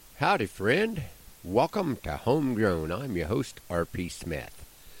Howdy, friend. Welcome to Homegrown. I'm your host, R.P. Smith.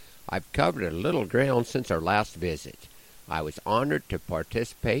 I've covered a little ground since our last visit. I was honored to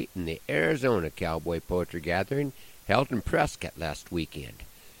participate in the Arizona Cowboy Poetry Gathering held in Prescott last weekend.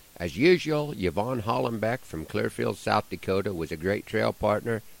 As usual, Yvonne Hollenbeck from Clearfield, South Dakota was a great trail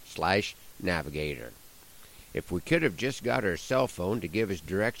partner / navigator. If we could have just got our cell phone to give us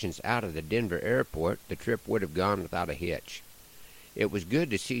directions out of the Denver airport, the trip would have gone without a hitch. It was good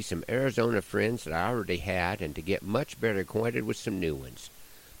to see some Arizona friends that I already had and to get much better acquainted with some new ones.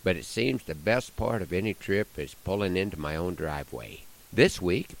 But it seems the best part of any trip is pulling into my own driveway. This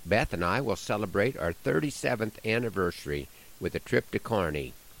week, Beth and I will celebrate our 37th anniversary with a trip to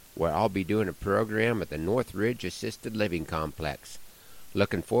Kearney, where I'll be doing a program at the North Ridge Assisted Living Complex.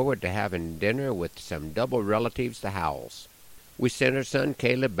 Looking forward to having dinner with some double relatives, the Howells. We sent our son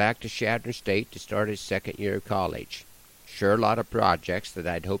Caleb back to Chadron State to start his second year of college. Sure, a lot of projects that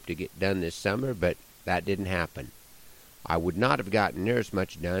I'd hoped to get done this summer, but that didn't happen. I would not have gotten near as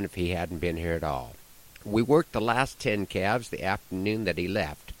much done if he hadn't been here at all. We worked the last 10 calves the afternoon that he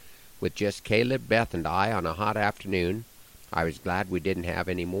left. With just Caleb, Beth, and I on a hot afternoon, I was glad we didn't have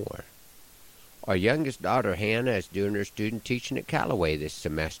any more. Our youngest daughter, Hannah, is doing her student teaching at Callaway this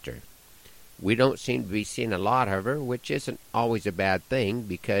semester. We don't seem to be seeing a lot of her, which isn't always a bad thing,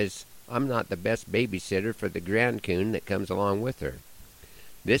 because I'm not the best babysitter for the Grand Coon that comes along with her.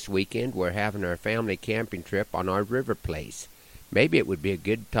 This weekend we're having our family camping trip on our river place. Maybe it would be a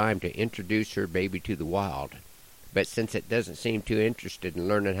good time to introduce her baby to the wild. But since it doesn't seem too interested in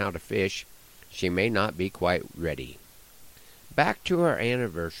learning how to fish, she may not be quite ready. Back to our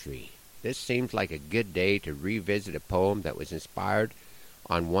anniversary. This seems like a good day to revisit a poem that was inspired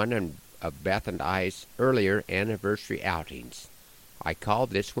on one of Beth and I's earlier anniversary outings. I called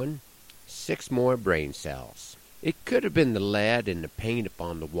this one 6 More Brain Cells. It could have been the lead in the paint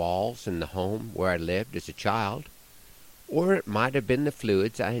upon the walls in the home where I lived as a child, or it might have been the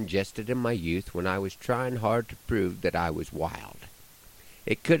fluids I ingested in my youth when I was trying hard to prove that I was wild.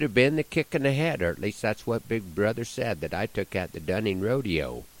 It could have been the kick in the head, or at least that's what Big Brother said that I took at the Dunning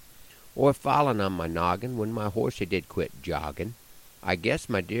Rodeo, or falling on my noggin when my horsey did quit jogging. I guess,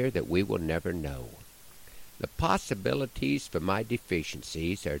 my dear, that we will never know. The possibilities for my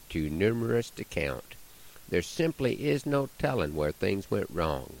deficiencies are too numerous to count. There simply is no telling where things went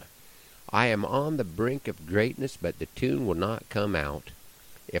wrong. I am on the brink of greatness, but the tune will not come out.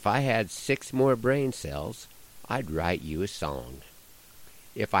 If I had 6 more brain cells, I'd write you a song.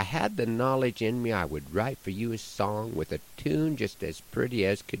 If I had the knowledge in me, I would write for you a song with a tune just as pretty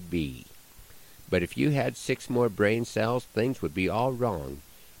as could be. But if you had 6 more brain cells, things would be all wrong,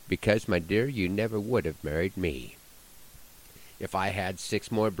 because, my dear, you never would have married me. If I had 6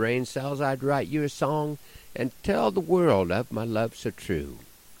 more brain cells, I'd write you a song and tell the world of my love so true.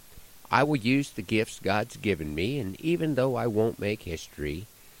 I will use the gifts God's given me, and even though I won't make history,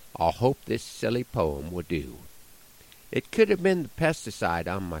 I'll hope this silly poem will do. It could have been the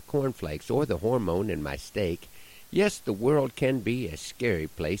pesticide on my cornflakes or the hormone in my steak. Yes, the world can be a scary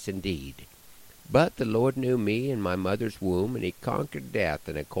place indeed. But the Lord knew me in my mother's womb, and He conquered death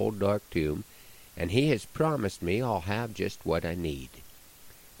in a cold, dark tomb, and He has promised me I'll have just what I need.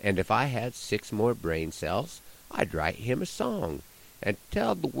 And if I had 6 more brain cells, I'd write Him a song and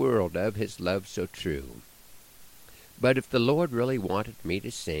tell the world of His love so true. But if the Lord really wanted me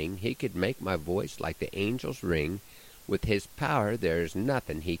to sing, He could make my voice like the angels ring. With His power there's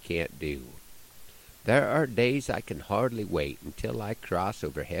nothing He can't do. There are days I can hardly wait until I cross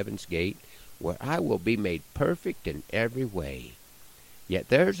over heaven's gate, where I will be made perfect in every way. Yet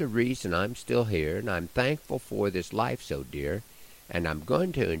there's a reason I'm still here, and I'm thankful for this life so dear, and I'm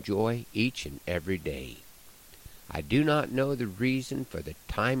going to enjoy each and every day. I do not know the reason for the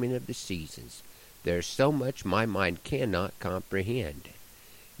timing of the seasons. There's so much my mind cannot comprehend.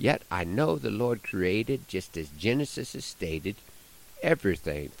 Yet I know the Lord created, just as Genesis has stated,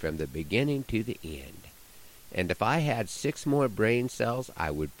 everything from the beginning to the end. And if I had 6 more brain cells,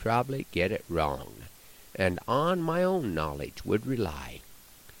 I would probably get it wrong, and on my own knowledge would rely.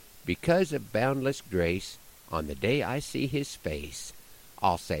 Because of boundless grace, on the day I see His face,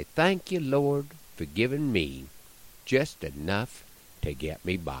 I'll say, thank you, Lord, for giving me just enough to get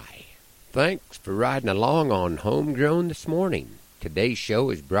me by. Thanks for riding along on Homegrown this morning. Today's show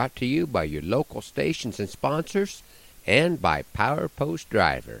is brought to you by your local stations and sponsors, and by Power Post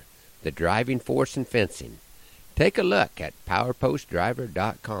Driver, the driving force in fencing. Take a look at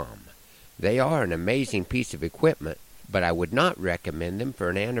powerpostdriver.com. They are an amazing piece of equipment, but I would not recommend them for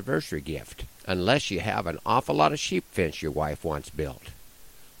an anniversary gift, unless you have an awful lot of sheep fence your wife wants built.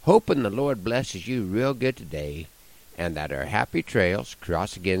 Hoping the Lord blesses you real good today, and that our happy trails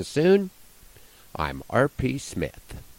cross again soon. I'm R.P. Smith.